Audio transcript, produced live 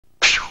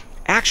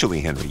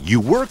Actually, Henry, you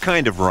were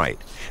kind of right.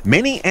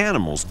 Many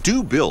animals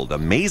do build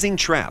amazing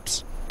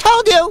traps,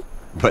 Told you.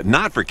 but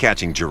not for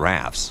catching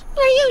giraffes.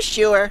 Are you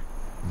sure?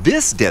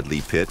 This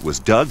deadly pit was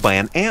dug by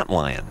an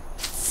antlion.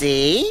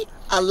 See?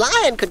 A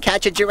lion could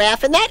catch a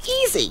giraffe in that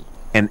easy.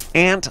 An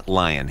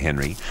antlion,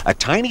 Henry, a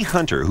tiny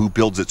hunter who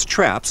builds its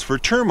traps for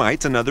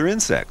termites and other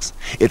insects.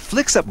 It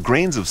flicks up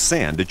grains of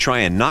sand to try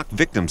and knock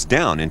victims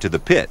down into the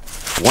pit.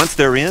 Once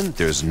they're in,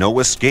 there's no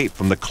escape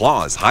from the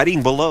claws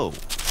hiding below.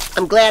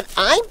 I'm glad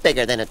I'm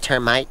bigger than a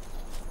termite.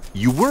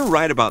 You were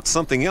right about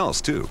something else,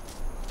 too.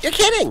 You're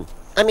kidding.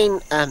 I mean,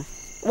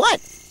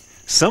 what?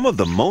 Some of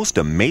the most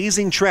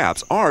amazing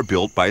traps are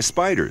built by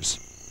spiders.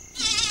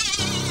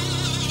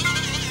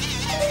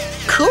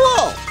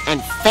 Cool.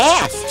 And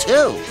fast,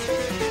 too.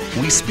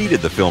 We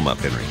speeded the film up,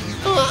 Henry.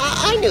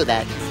 Oh, I knew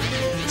that.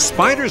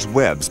 Spiders'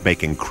 webs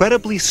make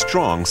incredibly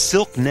strong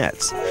silk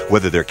nets,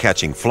 whether they're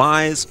catching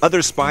flies,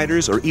 other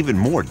spiders, or even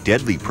more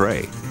deadly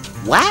prey.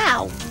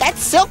 Wow, that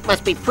silk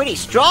must be pretty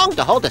strong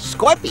to hold a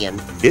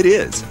scorpion. It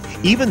is.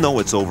 Even though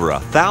it's over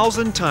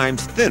 1,000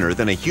 times thinner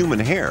than a human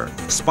hair,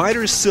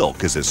 spider's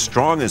silk is as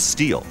strong as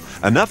steel,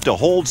 enough to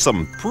hold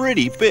some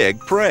pretty big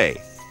prey.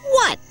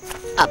 What?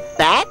 A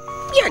bat?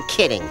 You're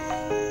kidding.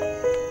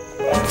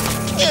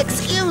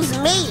 Excuse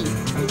me,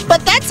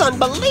 but that's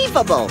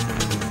unbelievable.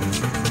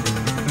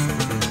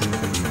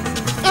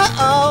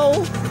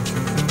 Uh-oh.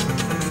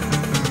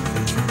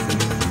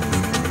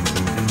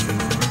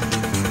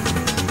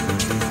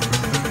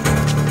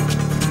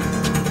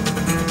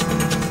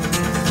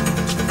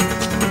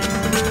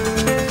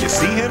 You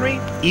see, Henry?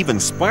 Even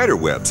spider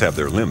webs have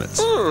their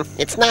limits.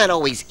 It's not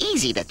always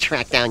easy to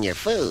track down your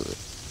food.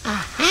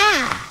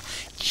 Aha!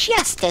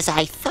 Just as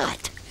I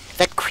thought.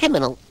 The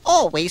criminal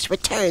always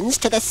returns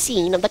to the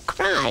scene of the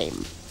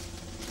crime.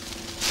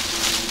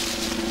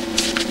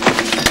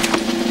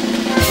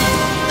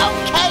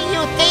 Okay,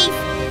 you thief!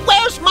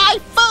 Where's my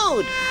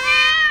food?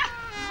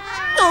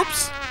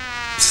 Oops.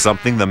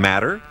 Something the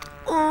matter?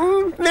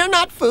 They're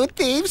not food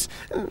thieves.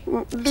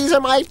 These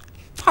are my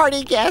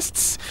party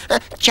guests.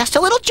 Just a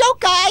little joke,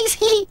 guys.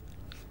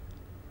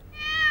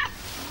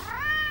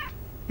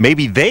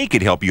 Maybe they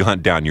could help you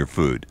hunt down your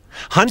food.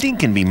 Hunting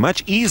can be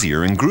much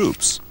easier in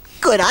groups.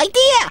 Good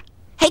idea.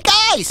 Hey,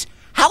 guys,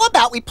 how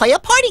about we play a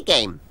party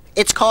game?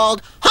 It's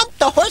called Hunt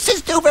the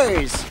Horses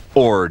Duvers.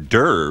 Or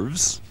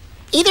d'oeuvres.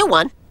 Either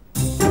one.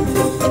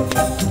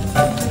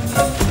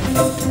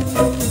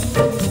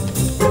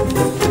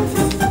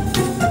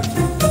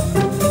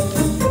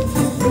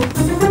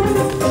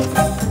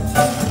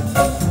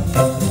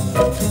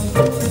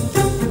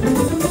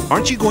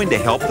 Aren't you going to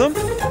help them?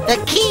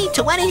 The key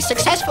to any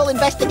successful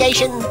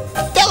investigation,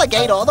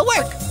 delegate all the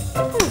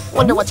work.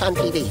 Wonder what's on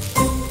TV.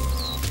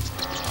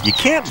 You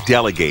can't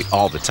delegate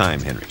all the time,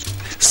 Henry.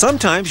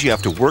 Sometimes you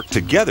have to work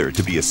together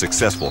to be a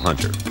successful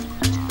hunter.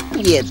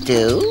 You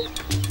do?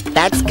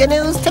 That's good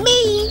news to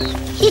me.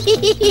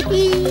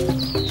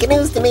 Good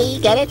news to me,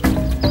 get it?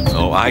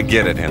 Oh, I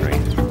get it, Henry.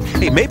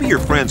 Hey, maybe your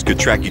friends could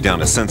track you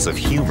down a sense of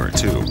humor,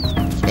 too.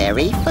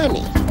 Very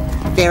funny.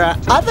 There are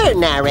other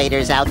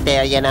narrators out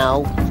there, you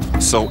know.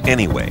 So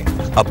anyway,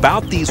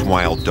 about these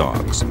wild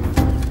dogs.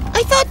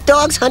 I thought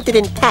dogs hunted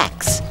in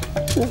packs.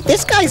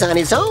 This guy's on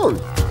his own.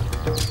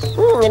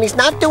 And he's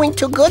not doing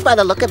too good by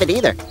the look of it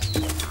either.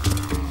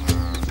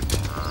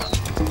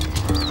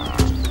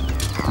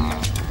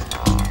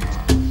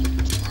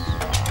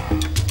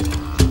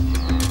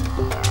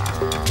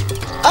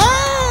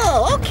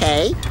 Oh,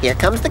 okay. Here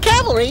comes the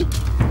cavalry.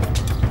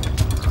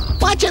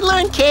 Watch and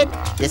learn, kid.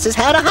 This is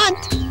how to hunt.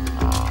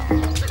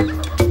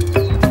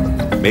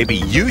 Maybe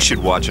you should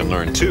watch and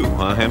learn too,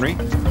 huh, Henry?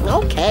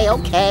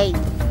 Okay.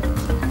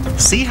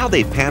 See how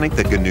they panic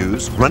the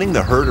gnu's, running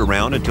the herd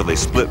around until they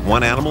split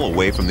one animal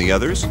away from the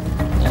others?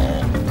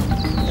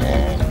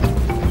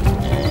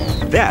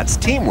 That's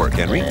teamwork,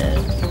 Henry.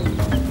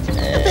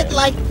 A bit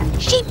like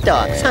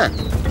sheepdogs, huh?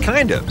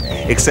 Kind of,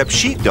 except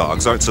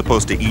sheepdogs aren't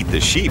supposed to eat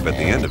the sheep at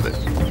the end of it.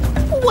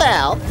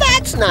 Well,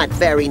 that's not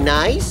very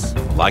nice.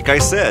 Like I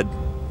said,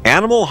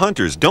 animal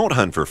hunters don't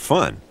hunt for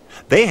fun.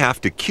 They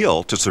have to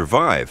kill to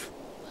survive.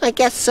 I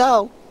guess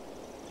so.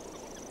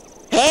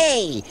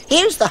 Hey,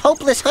 here's the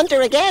hopeless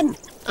hunter again.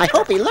 I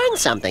hope he learned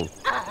something.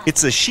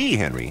 It's a she,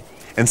 Henry.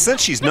 And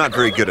since she's not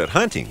very good at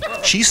hunting,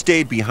 she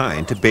stayed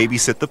behind to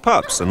babysit the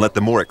pups and let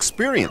the more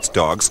experienced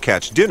dogs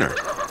catch dinner.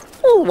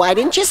 Why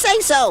didn't you say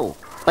so?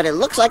 But it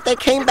looks like they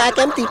came back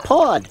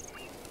empty-pawed.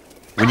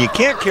 When you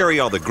can't carry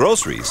all the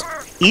groceries,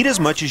 eat as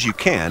much as you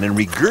can and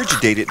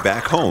regurgitate it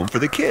back home for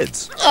the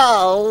kids.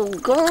 Oh,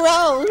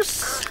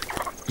 gross.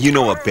 You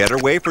know a better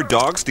way for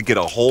dogs to get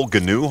a whole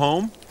gnu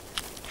home?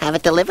 Have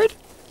it delivered?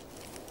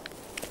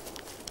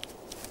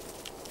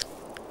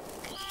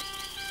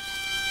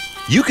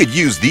 You could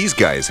use these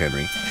guys,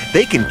 Henry.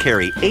 They can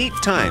carry 8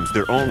 times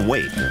their own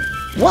weight.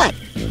 What,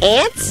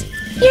 ants?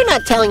 You're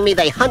not telling me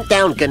they hunt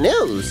down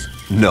gnus.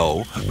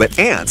 No, but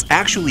ants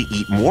actually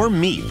eat more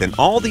meat than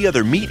all the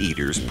other meat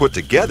eaters put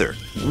together.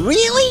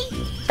 Really?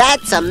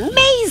 That's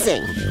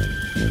amazing.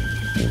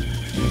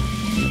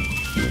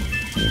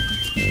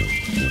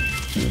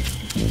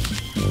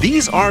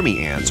 These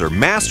army ants are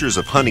masters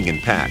of hunting in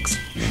packs.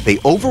 They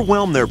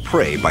overwhelm their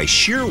prey by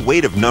sheer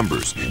weight of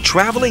numbers,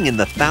 traveling in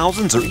the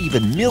thousands or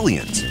even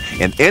millions.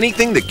 And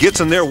anything that gets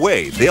in their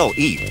way, they'll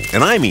eat.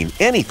 And I mean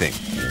anything,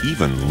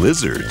 even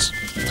lizards.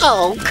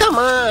 Oh, come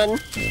on.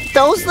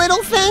 Those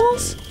little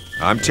things?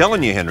 I'm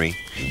telling you, Henry,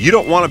 you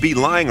don't want to be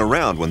lying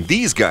around when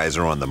these guys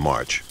are on the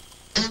march.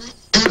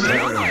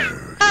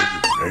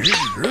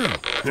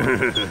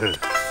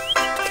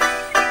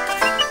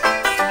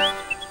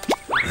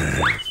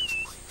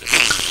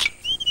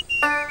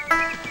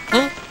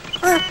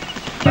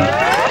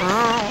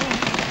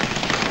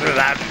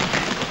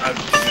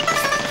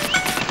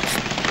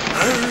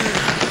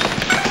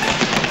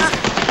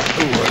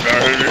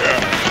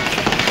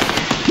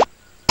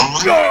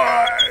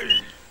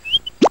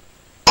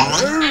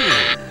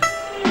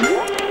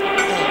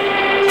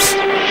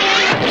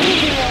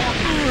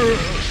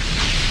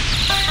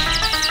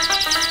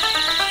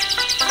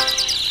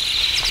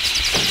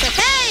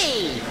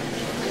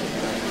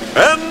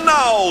 And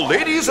now,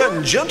 ladies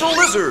and gentle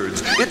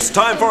lizards, it's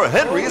time for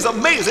Henry's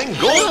Amazing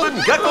Golden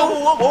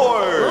Gecko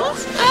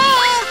Awards!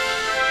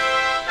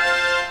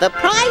 The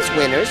prize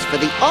winners for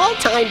the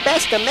all-time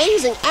best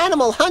amazing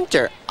animal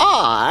hunter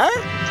are...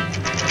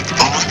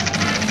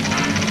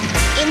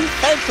 In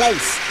third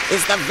place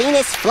is the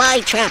Venus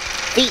flytrap,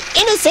 the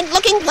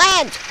innocent-looking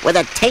plant with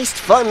a taste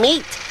for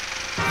meat.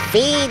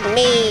 Feed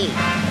me.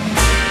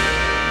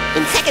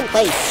 In second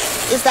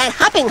place is that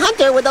hopping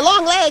hunter with the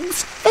long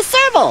legs, the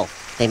serval.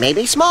 They may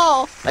be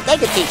small, but they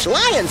could teach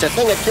lions a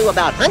thing or two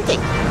about hunting.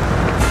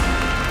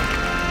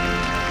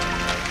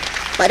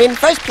 But in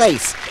first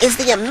place is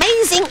the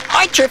amazing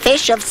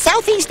archerfish of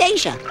Southeast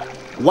Asia.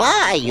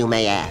 Why, you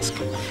may ask?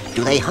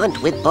 Do they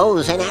hunt with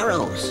bows and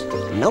arrows?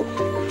 Nope.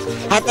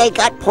 Have they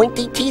got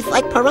pointy teeth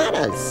like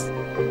piranhas?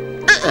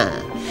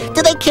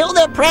 Do they kill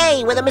their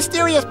prey with a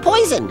mysterious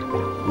poison?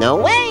 No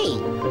way.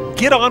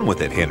 Get on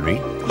with it, Henry.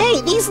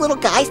 Hey, these little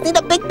guys need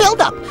a big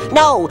build-up.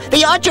 No,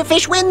 the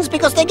archerfish wins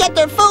because they get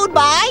their food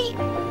by...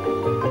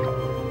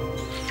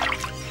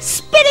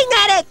 spitting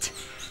at it!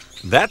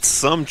 That's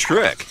some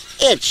trick.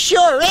 It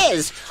sure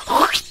is.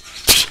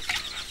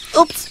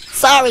 Oops,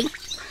 sorry.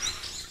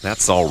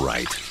 That's all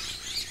right.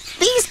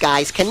 These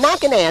guys can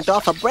knock an ant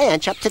off a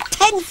branch up to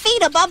 10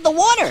 feet above the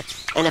water.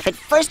 And if at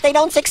first they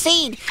don't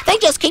succeed, they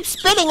just keep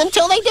spitting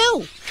until they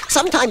do.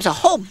 Sometimes a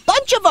whole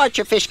bunch of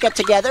archerfish get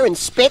together and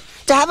spit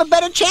to have a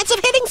better chance of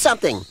hitting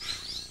something.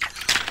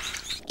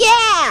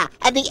 Yeah,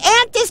 and the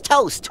ant is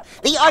toast.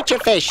 The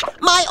archerfish,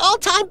 my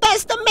all-time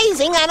best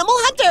amazing animal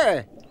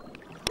hunter.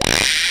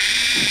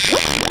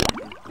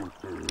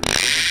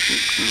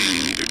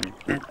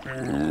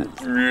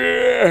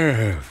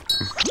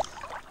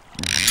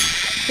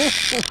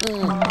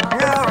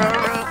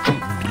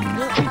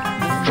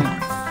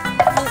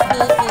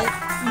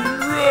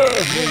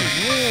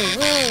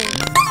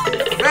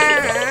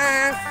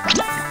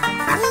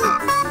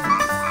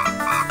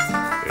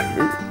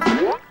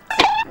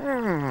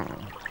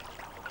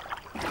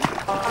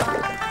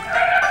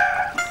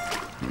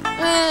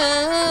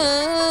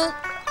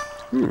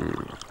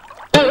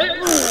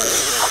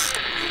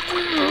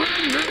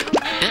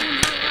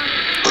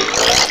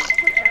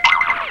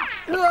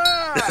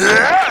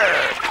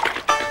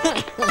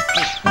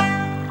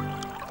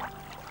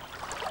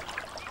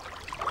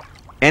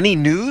 Any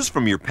news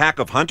from your pack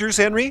of hunters,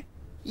 Henry?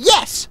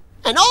 Yes,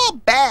 and all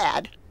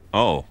bad.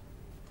 Oh.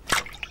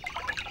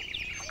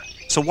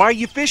 So why are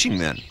you fishing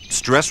then?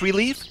 Stress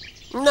relief?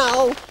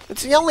 No,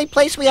 it's the only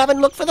place we haven't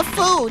looked for the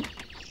food.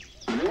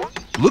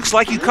 Looks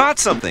like you caught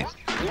something.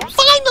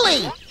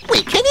 Finally!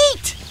 We can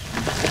eat!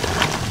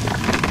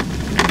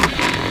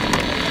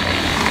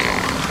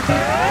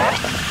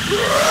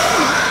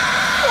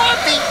 Want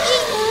be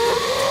eaten!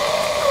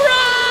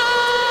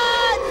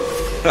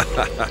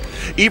 Run!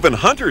 Even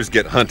hunters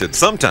get hunted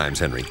sometimes,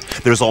 Henry.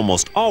 There's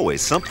almost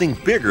always something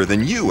bigger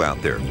than you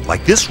out there,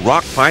 like this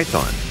rock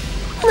python.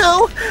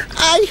 No,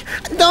 I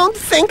don't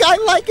think I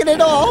like it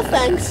at all,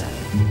 thanks.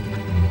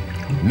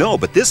 No,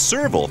 but this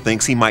serval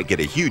thinks he might get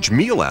a huge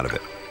meal out of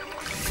it.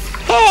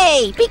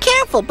 Hey, be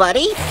careful,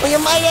 buddy, or you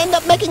might end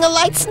up making a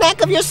light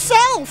snack of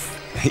yourself.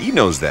 He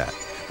knows that,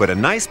 but a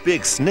nice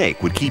big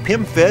snake would keep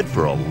him fed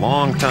for a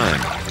long time.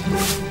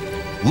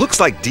 Looks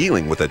like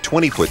dealing with a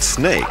 20-foot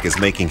snake is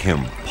making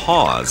him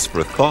pause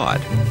for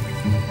thought.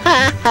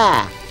 Ha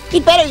ha!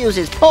 He'd better use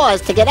his paws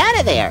to get out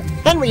of there.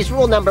 Henry's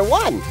rule number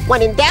 1,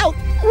 when in doubt,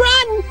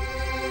 run!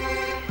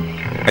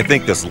 I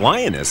think this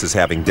lioness is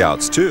having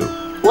doubts too.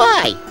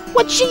 Why?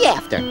 What's she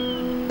after?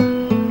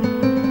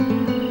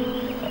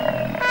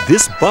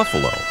 This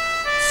buffalo.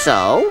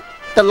 So?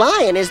 The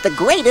lion is the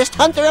greatest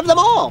hunter of them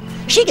all.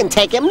 She can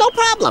take him no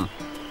problem.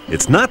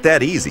 It's not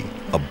that easy.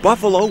 A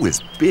buffalo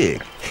is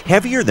big,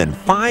 heavier than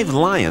 5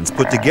 lions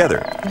put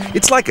together.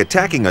 It's like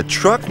attacking a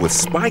truck with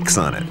spikes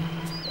on it.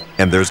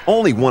 And there's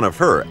only one of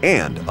her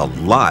and a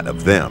lot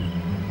of them.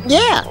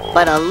 Yeah,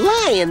 but a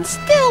lion's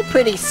still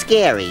pretty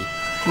scary.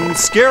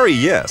 Scary,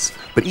 yes,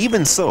 but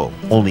even so,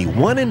 only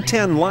 1 in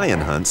 10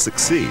 lion hunts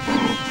succeed.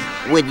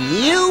 Would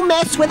you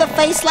mess with a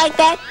face like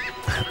that?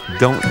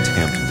 Don't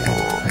tempt me.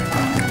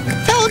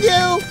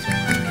 you!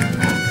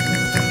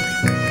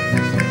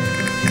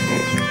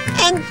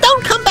 And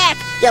don't come back,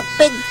 you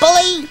big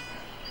bully!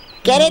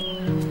 Get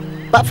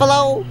it?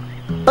 Buffalo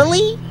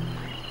bully?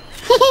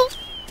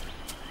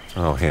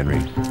 Oh,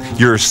 Henry,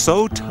 you're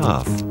so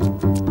tough.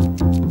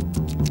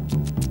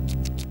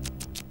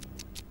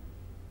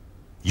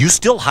 You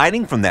still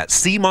hiding from that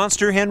sea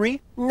monster,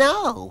 Henry?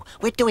 No,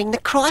 we're doing the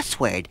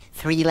crossword.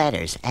 3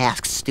 letters.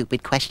 Ask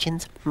stupid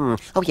questions.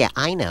 Oh yeah,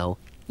 I know.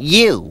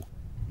 You.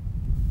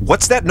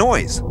 What's that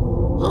noise?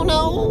 Oh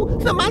no,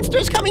 the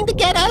monster's coming to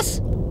get us.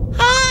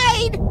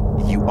 Hide!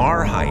 You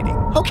are hiding.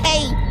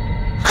 Okay,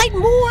 hide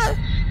more.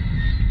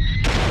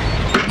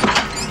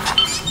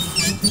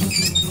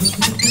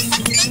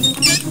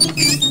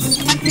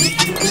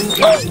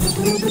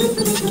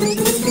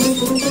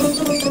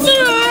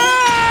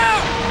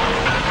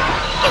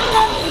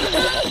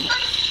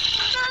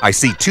 I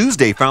see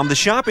Tuesday found the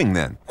shopping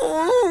then.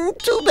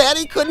 Too bad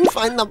he couldn't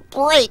find the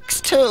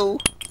brakes, too.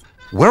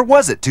 Where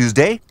was it,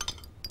 Tuesday?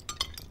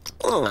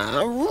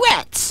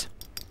 Rats.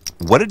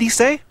 What did he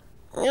say?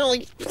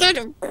 What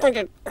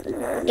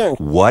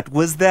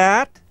was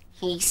that?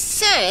 He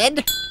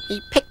said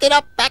he picked it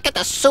up back at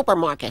the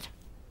supermarket.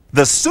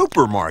 The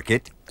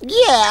supermarket?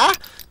 Yeah.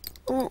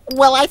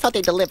 Well, I thought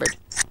they delivered.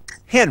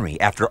 Henry,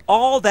 after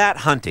all that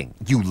hunting,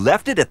 you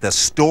left it at the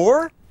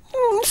store?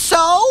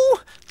 So?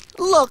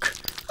 Look,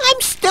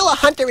 I'm still a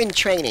hunter in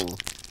training.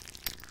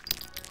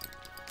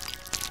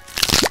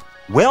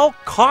 Well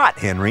caught,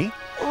 Henry.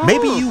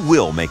 Maybe you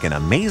will make an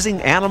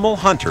amazing animal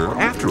hunter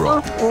after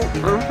all.